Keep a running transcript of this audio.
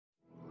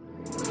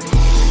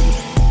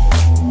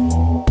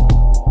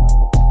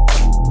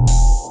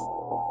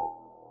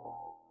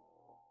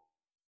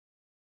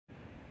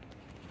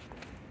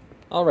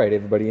Alright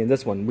everybody, in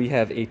this one we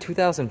have a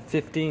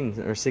 2015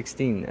 or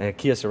 16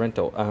 Kia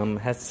Sorento.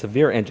 Has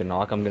severe engine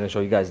knock. I'm going to show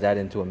you guys that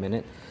into a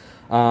minute.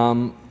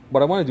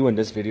 What I want to do in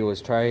this video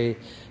is try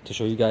to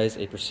show you guys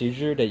a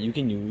procedure that you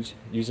can use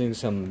using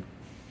some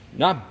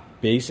not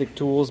basic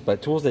tools,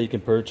 but tools that you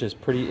can purchase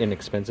pretty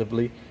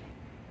inexpensively,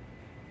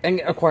 and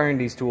acquiring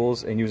these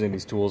tools and using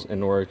these tools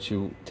in order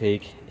to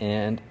take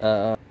and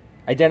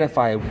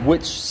identify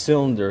which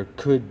cylinder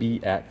could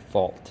be at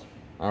fault.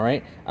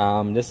 Alright,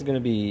 this is going to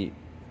be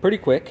pretty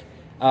quick,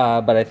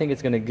 but I think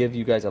it's going to give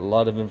you guys a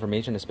lot of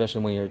information,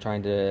 especially when you're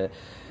trying to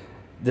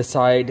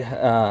decide,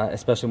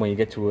 especially when you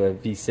get to a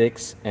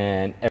V6.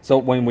 And so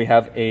when we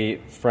have a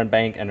front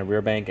bank and a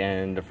rear bank,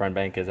 and the front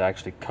bank is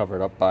actually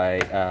covered up by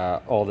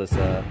all this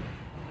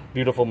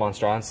beautiful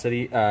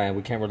monstrosity, and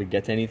we can't really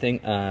get to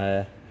anything,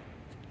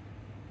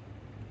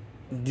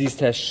 these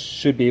tests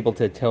should be able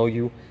to tell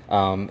you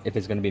if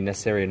it's going to be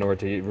necessary in order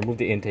to remove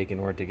the intake in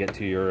order to get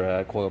to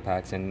your coil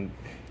packs and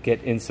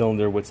get in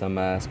cylinder with some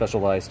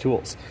specialized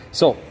tools.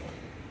 So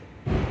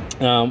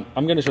I'm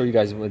going to show you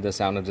guys with the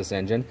sound of this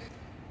engine,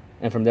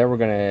 and from there we're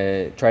going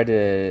to try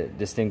to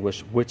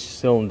distinguish which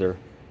cylinder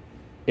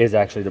is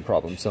actually the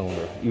problem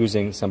cylinder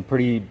using some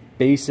pretty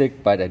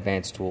basic but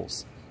advanced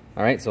tools.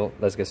 Alright, so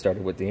let's get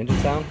started with the engine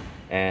sound,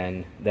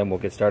 and then we'll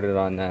get started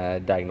on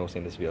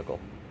diagnosing this vehicle.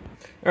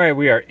 Alright,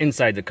 we are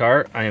inside the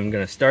car. I am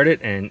going to start it,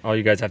 and all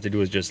you guys have to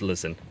do is just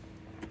listen.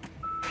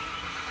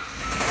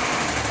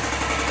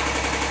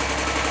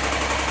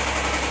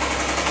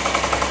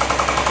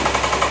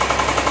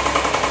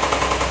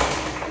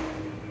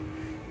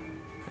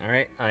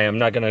 Alright, I am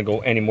not going to go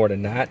any more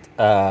than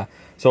that.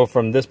 So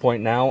from this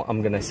point now,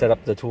 I'm going to set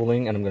up the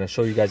tooling, and I'm going to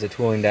show you guys the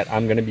tooling that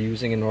I'm going to be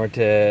using in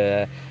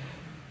order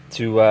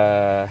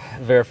to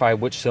verify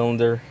which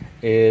cylinder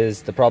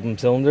is the problem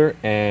cylinder.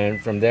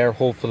 And from there,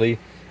 hopefully,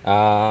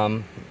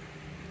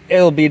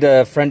 it'll be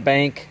the front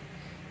bank,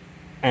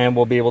 and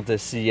we'll be able to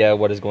see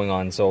what is going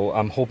on. So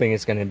I'm hoping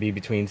it's going to be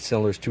between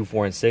cylinders 2,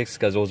 4, and 6,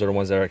 because those are the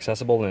ones that are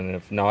accessible. And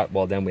if not,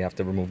 well, then we have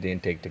to remove the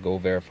intake to go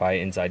verify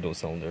inside those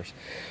cylinders,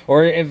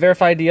 or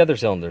verify the other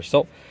cylinders.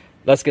 So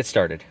let's get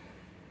started.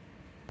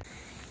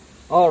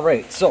 All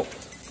right, so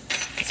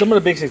some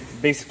of the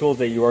basic tools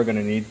that you are going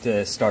to need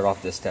to start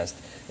off this test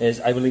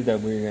is, I believe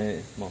that we're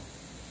going to, well,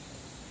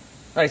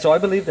 alright, so I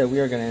believe that we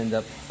are going to end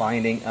up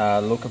finding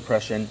low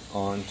compression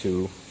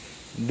onto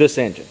this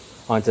engine,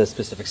 onto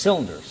specific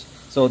cylinders.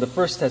 So the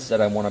first test that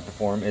I want to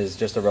perform is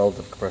just a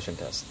relative compression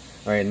test.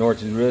 Alright, in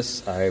order to do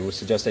this, I would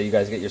suggest that you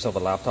guys get yourself a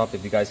laptop.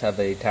 If you guys have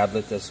a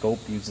tablet scope,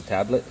 use the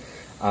tablet.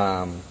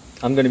 I'm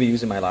going to be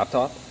using my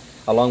laptop.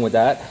 Along with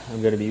that,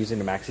 I'm going to be using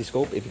the maxi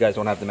scope. If you guys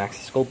don't have the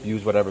maxi scope,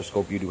 use whatever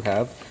scope you do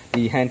have.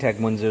 The Handtag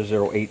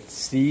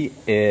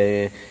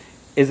 1008C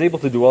is able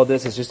to do all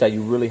this. It's just that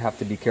you really have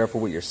to be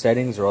careful with your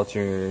settings, or else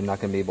you're not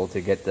going to be able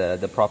to get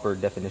the proper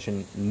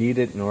definition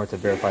needed in order to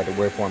verify the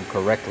waveform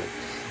correctly.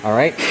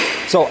 Alright,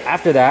 so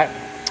after that,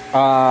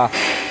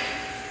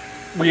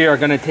 we are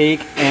going to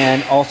take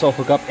and also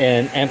hook up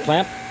an amp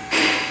clamp,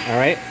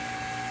 alright,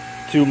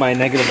 to my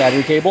negative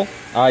battery cable.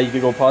 You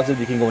can go positive,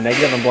 you can go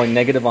negative. I'm going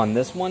negative on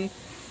this one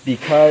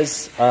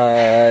because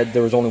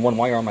there was only one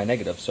wire on my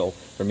negative, so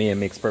for me it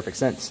makes perfect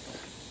sense.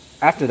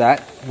 After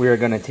that, we are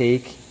going to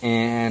take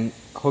and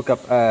hook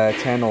up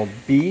channel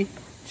B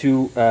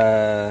to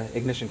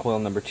ignition coil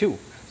number 2.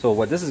 So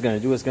what this is going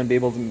to do is going to be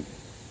able to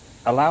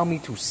allow me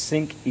to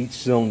sync each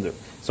cylinder.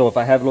 So if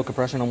I have low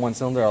compression on one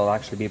cylinder, I'll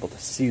actually be able to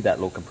see that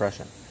low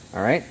compression.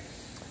 Alright?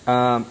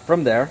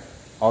 From there,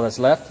 all that's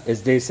left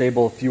is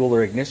disable fuel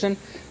or ignition.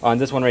 On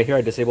this one right here,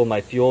 I disabled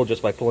my fuel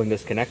just by pulling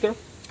this connector.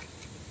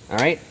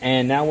 Alright,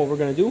 and now what we're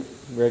going to do,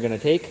 we're going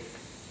to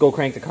go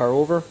crank the car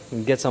over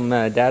and get some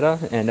data,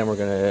 and then we're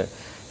going to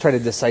try to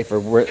decipher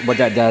what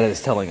that data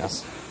is telling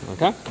us.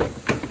 Okay?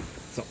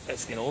 So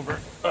let's get over,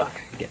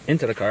 get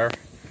into the car,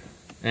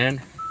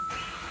 and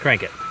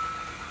crank it.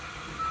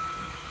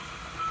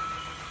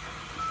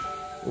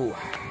 Ooh,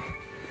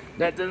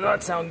 that does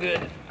not sound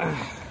good.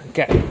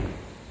 Okay.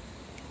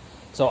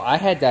 So I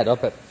had that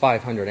up at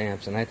 500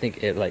 amps, and I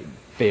think it like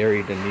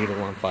buried the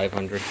needle on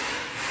 500.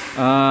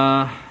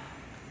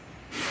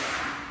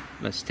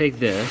 Let's take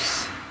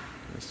this.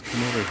 Let's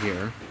come over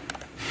here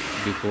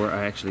before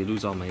I actually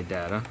lose all my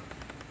data.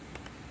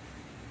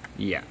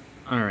 Yeah.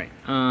 Alright.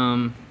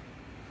 We'll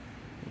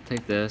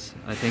take this.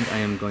 I think I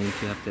am going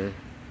to have to...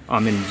 Oh,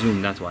 I'm in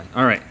zoom, that's why.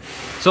 Alright.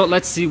 So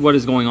let's see what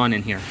is going on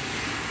in here.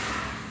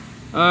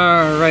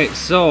 Alright,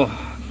 so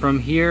from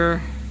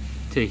here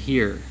to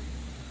here,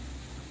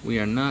 we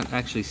are not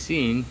actually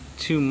seeing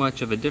too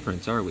much of a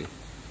difference, are we?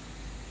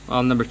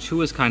 Well, number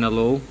 2 is kind of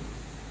low.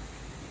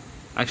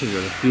 Actually,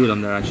 there's a few of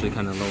them that are actually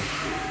kind of low.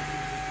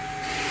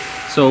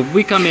 So if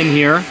we come in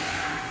here,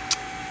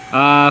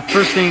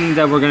 first thing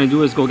that we're going to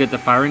do is go get the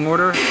firing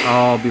order.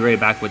 I'll be right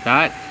back with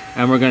that.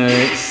 And we're going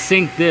to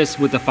sync this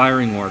with the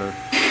firing order.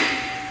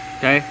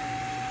 Okay?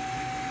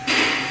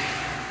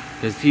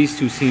 Because these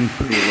two seem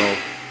pretty low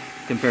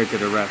compared to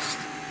the rest.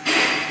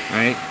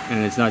 Alright?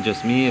 And it's not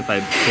just me. If I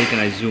take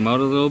and I zoom out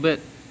a little bit,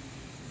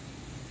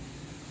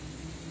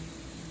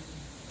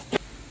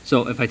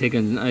 So if I take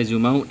and I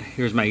zoom out,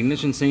 here's my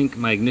ignition sink.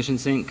 My ignition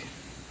sink,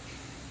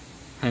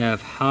 I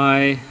have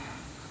high,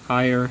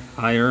 higher,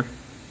 higher,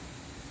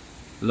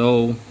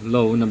 low,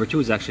 low. Number 2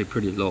 is actually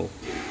pretty low.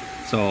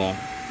 So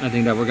I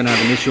think that we're gonna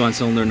have an issue on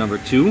cylinder number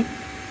 2.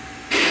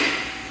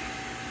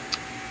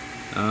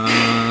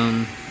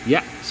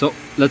 Yeah, so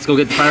let's go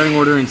get the firing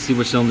order and see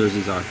which cylinders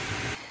these are.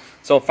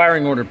 So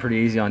firing order pretty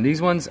easy on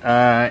these ones.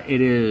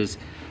 It is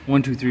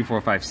 1, 2, 3, 4,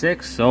 5,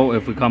 6. So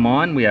if we come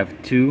on, we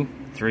have 2,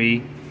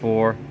 3,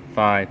 4,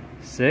 5,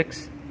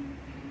 6,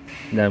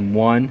 then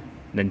 1,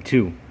 then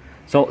 2.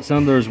 So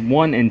cylinders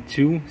 1 and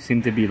 2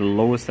 seem to be the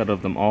lowest out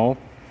of them all.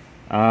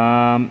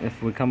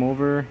 If we come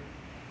over,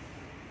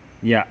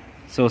 yeah,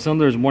 so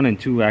cylinders 1 and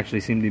 2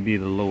 actually seem to be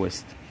the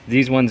lowest.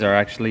 These ones are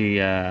actually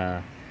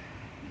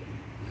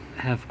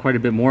have quite a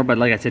bit more, but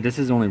like I said, this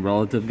is only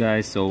relative,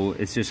 guys, so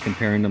it's just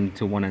comparing them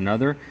to one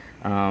another.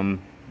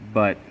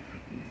 But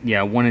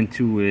yeah, 1 and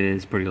 2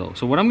 is pretty low.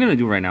 So what I'm gonna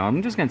do right now,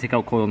 I'm just gonna take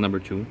out coil number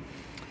 2,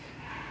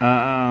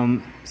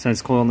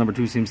 since coil number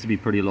 2 seems to be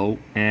pretty low,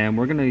 and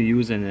we're gonna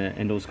use an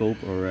endoscope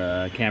or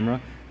a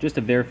camera just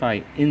to verify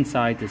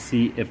inside to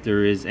see if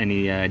there is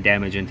any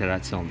damage into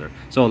that cylinder.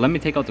 So let me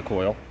take out the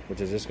coil,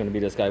 which is just gonna be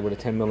this guy with a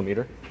 10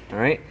 millimeter. All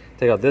right,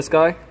 take out this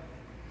guy,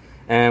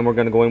 and we're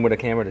gonna go in with a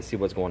camera to see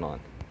what's going on.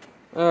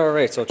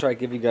 Alright, so I'll try to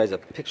give you guys a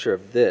picture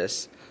of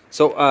this.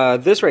 So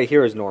this right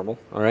here is normal,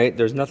 alright?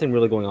 There's nothing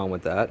really going on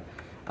with that.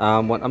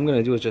 What I'm going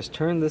to do is just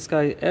turn this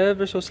guy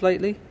ever so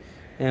slightly,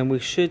 and we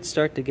should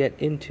start to get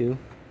into...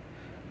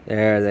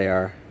 There they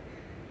are.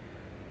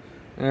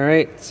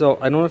 Alright, so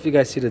I don't know if you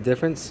guys see the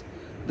difference.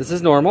 This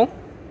is normal.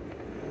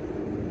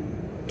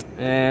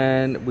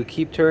 And we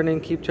keep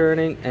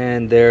turning,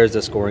 and there's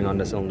the scoring on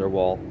the cylinder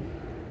wall.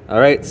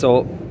 Alright,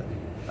 so...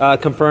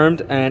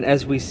 confirmed, and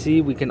as we see,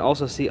 we can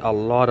also see a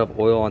lot of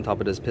oil on top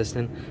of this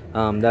piston.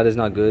 That is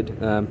not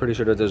good. I'm pretty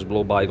sure that there's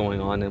blow-by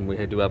going on, and we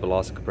do have a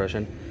loss of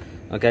compression.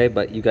 Okay,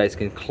 but you guys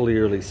can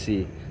clearly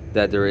see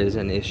that there is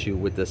an issue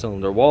with the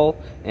cylinder wall,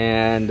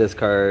 and this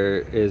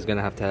car is going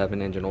to have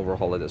an engine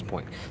overhaul at this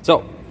point.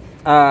 So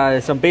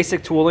some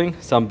basic tooling,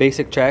 some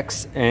basic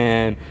checks,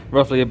 and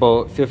roughly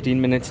about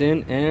 15 minutes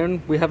in,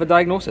 and we have a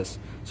diagnosis.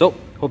 So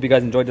hope you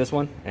guys enjoyed this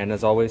one, and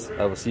as always,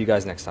 I will see you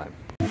guys next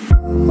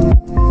time.